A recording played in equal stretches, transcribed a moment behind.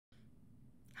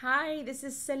Hi, this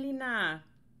is Selena.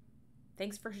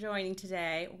 Thanks for joining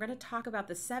today. We're going to talk about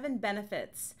the 7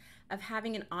 benefits of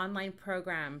having an online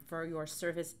program for your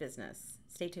service business.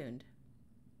 Stay tuned.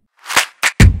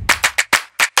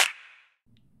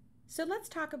 So, let's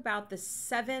talk about the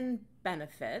 7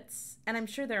 benefits, and I'm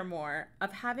sure there are more,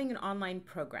 of having an online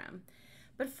program.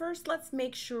 But first, let's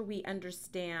make sure we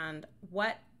understand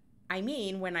what I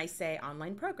mean when I say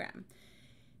online program.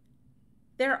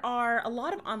 There are a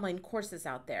lot of online courses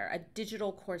out there,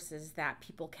 digital courses that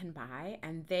people can buy,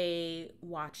 and they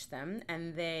watch them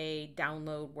and they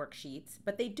download worksheets,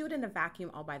 but they do it in a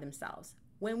vacuum all by themselves.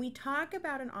 When we talk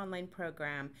about an online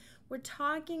program, we're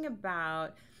talking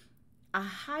about a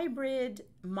hybrid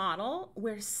model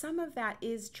where some of that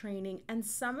is training and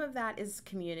some of that is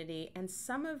community and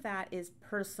some of that is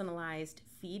personalized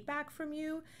feedback from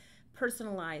you,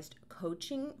 personalized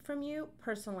coaching from you,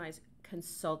 personalized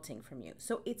consulting from you.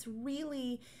 So it's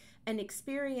really an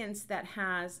experience that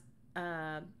has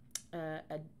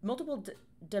multiple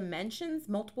dimensions,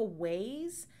 multiple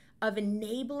ways of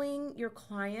enabling your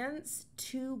clients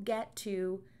to get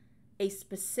to a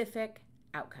specific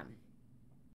outcome.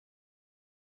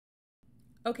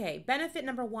 Okay, benefit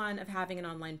number 1 of having an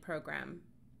online program: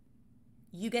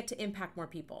 you get to impact more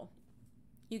people.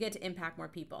 You get to impact more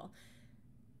people.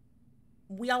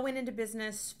 We all went into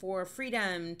business for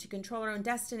freedom, to control our own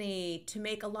destiny, to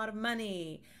make a lot of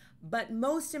money. But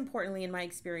most importantly, in my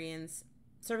experience,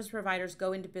 service providers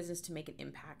go into business to make an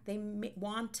impact. They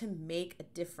want to make a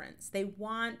difference. They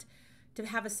want to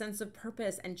have a sense of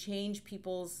purpose and change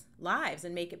people's lives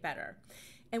and make it better.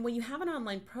 And when you have an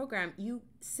online program, you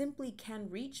simply can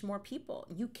reach more people.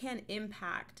 You can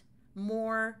impact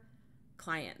more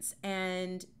clients.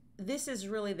 And this is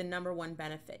really the number 1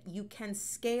 benefit. You can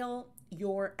scale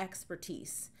your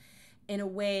expertise in a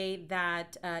way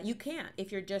that you can't if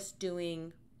you're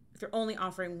only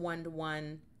offering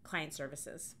one-to-one client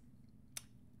services.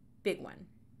 Big one.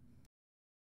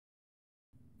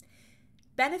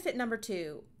 Benefit number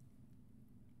 2,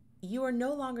 you are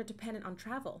no longer dependent on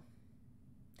travel.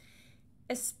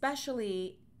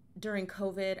 Especially during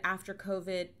COVID, after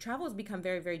COVID, travel has become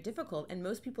very, very difficult, and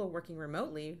most people are working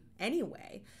remotely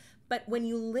anyway. But when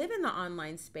you live in the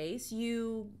online space,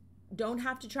 you don't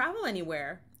have to travel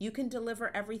anywhere. You can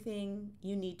deliver everything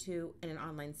you need to in an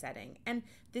online setting. And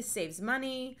this saves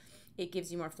money, it gives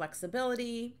you more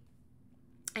flexibility,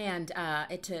 and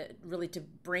to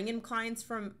bring in clients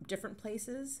from different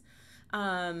places.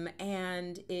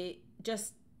 And you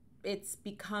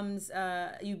become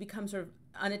sort of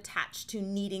unattached to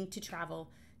needing to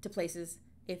travel to places,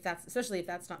 especially if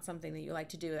that's not something that you like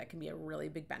to do. That can be a really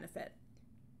big benefit.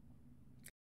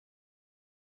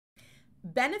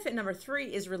 Benefit number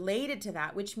 3 is related to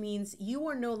that, which means you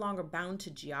are no longer bound to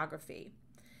geography.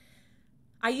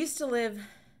 I used to live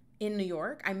in New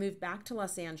York. I moved back to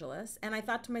Los Angeles, and I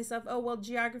thought to myself, oh, well,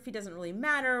 geography doesn't really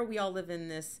matter. We all live in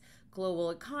this global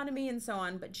economy and so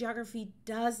on, but geography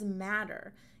does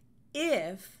matter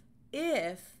if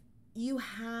you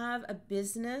have a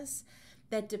business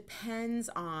that depends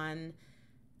on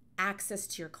access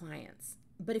to your clients.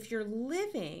 But if you're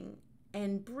living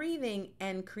and breathing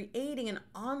and creating an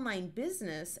online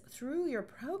business through your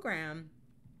program,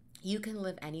 you can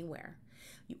live anywhere.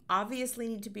 You obviously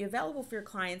need to be available for your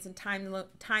clients, and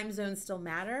time zones still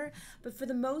matter, but for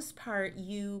the most part,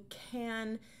 you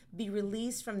can be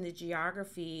released from the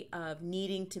geography of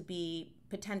needing to be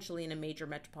potentially in a major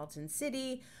metropolitan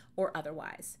city or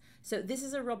otherwise. So this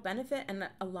is a real benefit, and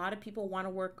a lot of people want to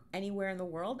work anywhere in the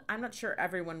world. I'm not sure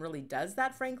everyone really does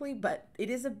that, frankly, but it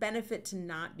is a benefit to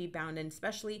not be bound in,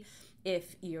 especially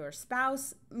if your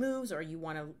spouse moves or you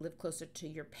want to live closer to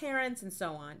your parents and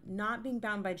so on. Not being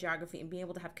bound by geography and being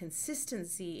able to have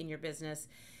consistency in your business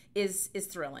is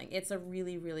thrilling. It's a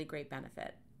really, really great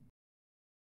benefit.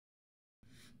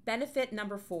 Benefit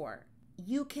number 4,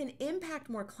 you can impact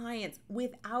more clients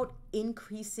without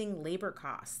increasing labor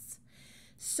costs.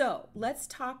 So let's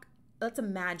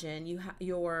imagine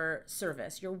your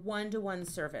service, your one-to-one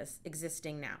service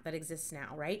that exists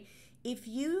now, right? If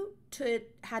you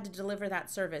had to deliver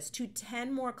that service to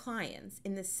 10 more clients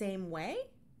in the same way,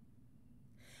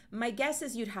 my guess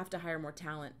is you'd have to hire more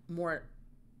talent, more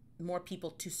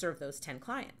people to serve those 10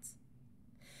 clients.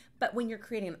 But when you're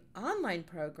creating an online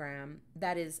program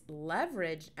that is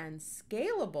leveraged and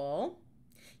scalable,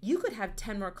 you could have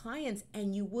 10 more clients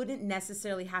and you wouldn't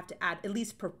necessarily have to add, at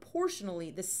least proportionally,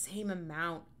 the same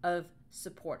amount of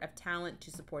support, of talent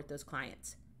to support those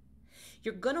clients.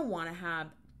 You're going to want to have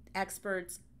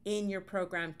experts in your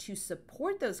program to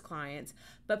support those clients,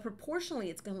 but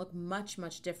proportionally, it's going to look much,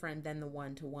 much different than the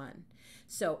one-to-one.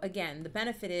 So again, the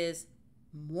benefit is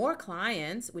more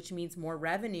clients, which means more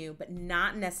revenue, but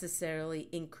not necessarily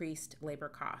increased labor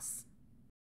costs.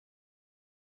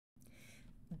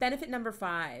 Benefit number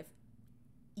 5,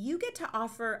 you get to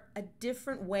offer a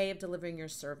different way of delivering your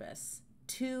service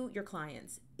to your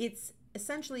clients. It's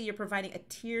essentially you're providing a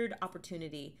tiered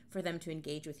opportunity for them to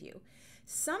engage with you.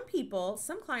 Some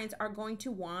clients are going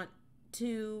to want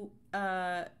to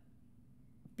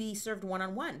be served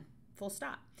one-on-one, full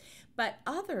stop. But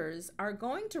others are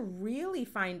going to really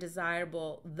find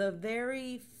desirable the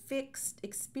very fixed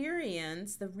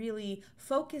experience, the really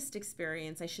focused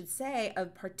experience, I should say,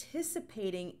 of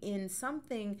participating in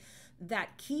something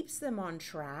that keeps them on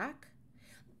track,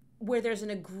 where there's an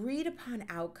agreed upon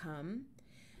outcome,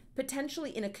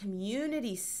 potentially in a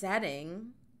community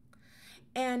setting,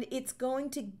 and it's going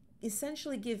to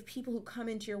essentially give people who come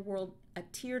into your world a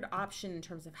tiered option in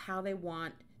terms of how they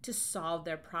want to solve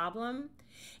their problem.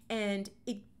 And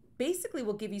it basically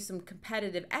will give you some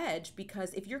competitive edge,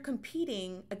 because if you're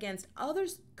competing against other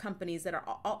companies that are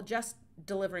all just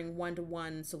delivering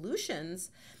one-to-one solutions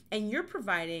and you're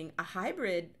providing a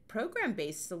hybrid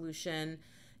program-based solution,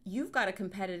 you've got a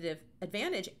competitive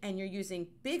advantage and you're using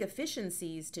big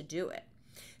efficiencies to do it.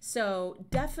 So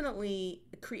definitely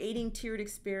creating tiered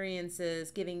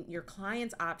experiences, giving your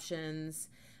clients options,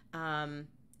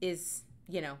 is,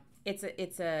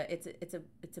 it's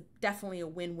definitely a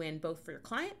win-win, both for your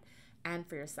client and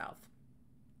for yourself.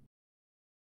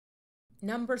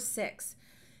 Number 6,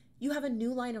 you have a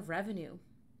new line of revenue.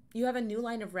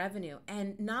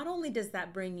 And not only does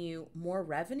that bring you more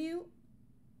revenue,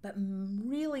 but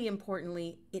really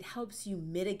importantly, it helps you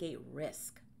mitigate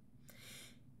risk.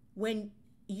 When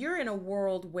you're in a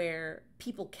world where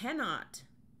people cannot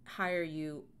hire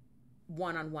you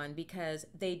one-on-one because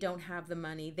they don't have the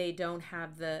money, they don't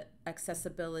have the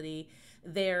accessibility,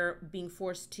 they're being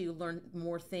forced to learn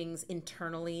more things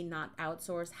internally, not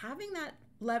outsource, having that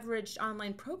leveraged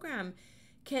online program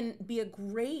can be a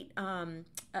great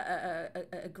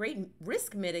great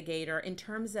risk mitigator in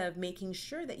terms of making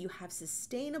sure that you have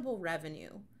sustainable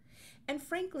revenue. And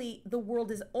frankly, the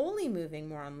world is only moving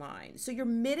more online. So you're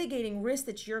mitigating risk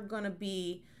that you're going to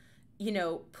be,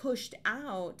 pushed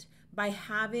out by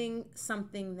having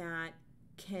something that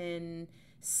can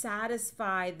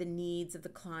satisfy the needs of the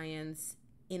clients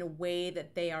in a way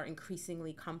that they are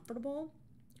increasingly comfortable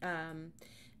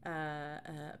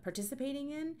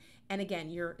participating in. And again,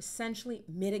 you're essentially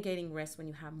mitigating risk when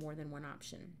you have more than one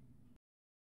option.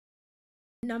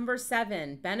 Number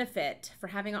 7, benefit for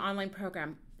having an online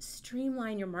program: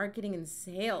 streamline your marketing and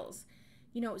sales.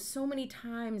 So many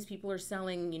times people are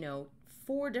selling,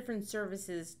 4 different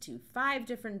services to 5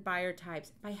 different buyer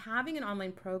types. By having an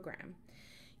online program,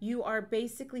 you are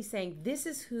basically saying, this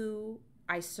is who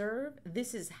I serve,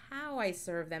 this is how I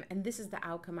serve them, and this is the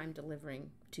outcome I'm delivering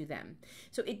to them.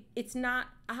 So it's not,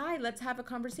 hi, let's have a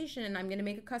conversation and I'm going to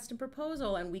make a custom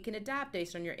proposal and we can adapt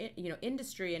based on your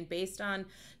industry and based on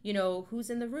who's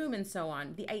in the room and so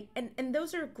on. And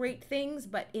those are great things,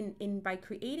 but by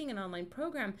creating an online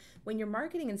program, when you're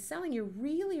marketing and selling, you're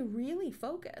really, really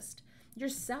focused. You're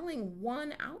selling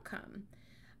one outcome,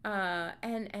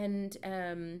 and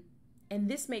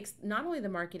this makes not only the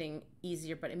marketing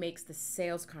easier, but it makes the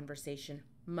sales conversation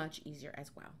much easier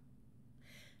as well.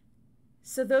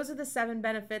 So those are the 7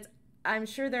 benefits. I'm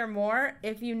sure there are more.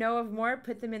 If you know of more,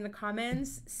 put them in the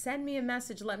comments. Send me a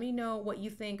message. Let me know what you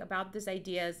think about these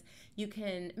ideas. You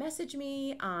can message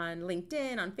me on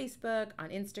LinkedIn, on Facebook, on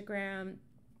Instagram.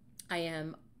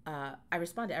 I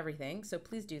respond to everything, so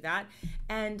please do that.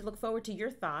 And look forward to your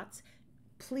thoughts.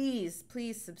 Please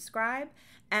subscribe.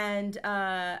 And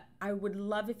I would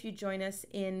love if you join us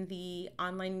in the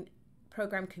online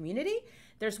program community.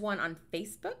 There's one on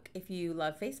Facebook if you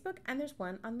love Facebook, and there's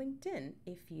one on LinkedIn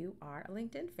if you are a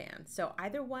LinkedIn fan. So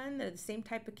either one, they're the same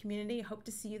type of community. Hope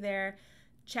to see you there.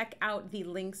 Check out the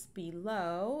links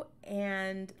below,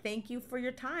 and thank you for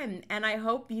your time. And I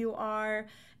hope you are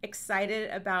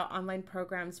excited about online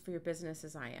programs for your business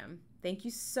as I am. Thank you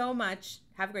so much.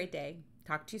 Have a great day.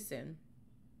 Talk to you soon.